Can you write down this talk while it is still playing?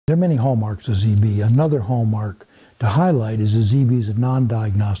There are many hallmarks of ZB. Another hallmark to highlight is that ZB is a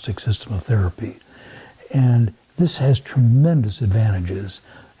non-diagnostic system of therapy. And this has tremendous advantages.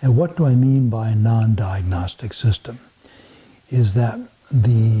 And what do I mean by a non-diagnostic system? Is that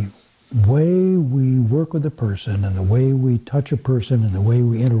the way we work with a person and the way we touch a person and the way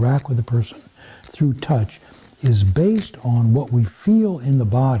we interact with a person through touch is based on what we feel in the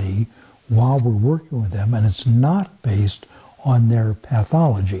body while we're working with them, and it's not based on their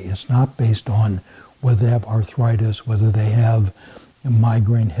pathology. It's not based on whether they have arthritis, whether they have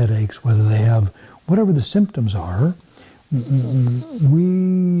migraine headaches, whether they have whatever the symptoms are.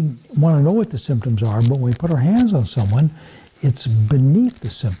 We want to know what the symptoms are, but when we put our hands on someone, it's beneath the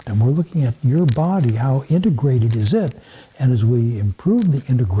symptom. We're looking at your body, how integrated is it? And as we improve the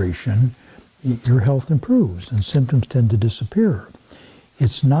integration, your health improves and symptoms tend to disappear.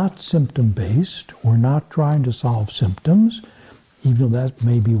 It's not symptom-based. We're not trying to solve symptoms, even though that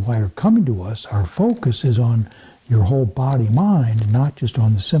may be why you're coming to us. Our focus is on your whole body-mind, not just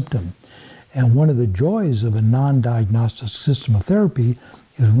on the symptom. And one of the joys of a non-diagnostic system of therapy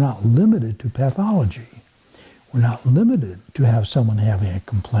is we're not limited to pathology. We're not limited to have someone having a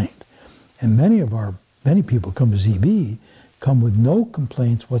complaint. And many people come to ZB, come with no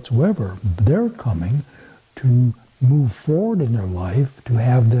complaints whatsoever. They're coming to move forward in their life, to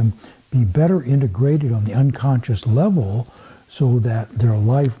have them be better integrated on the unconscious level so that their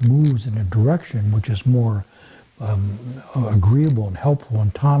life moves in a direction which is more agreeable and helpful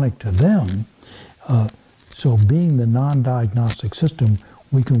and tonic to them. So being the non-diagnostic system,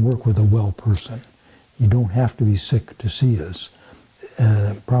 we can work with a well person. You don't have to be sick to see us.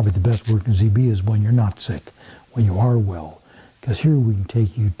 Probably the best work in ZB is when you're not sick, when you are well. Because here we can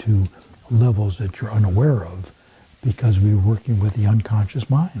take you to levels that you're unaware of because we're working with the unconscious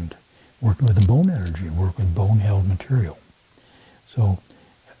mind, working with the bone energy, working with bone-held material. So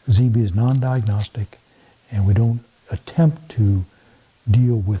ZB is non-diagnostic, and we don't attempt to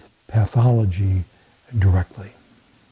deal with pathology directly.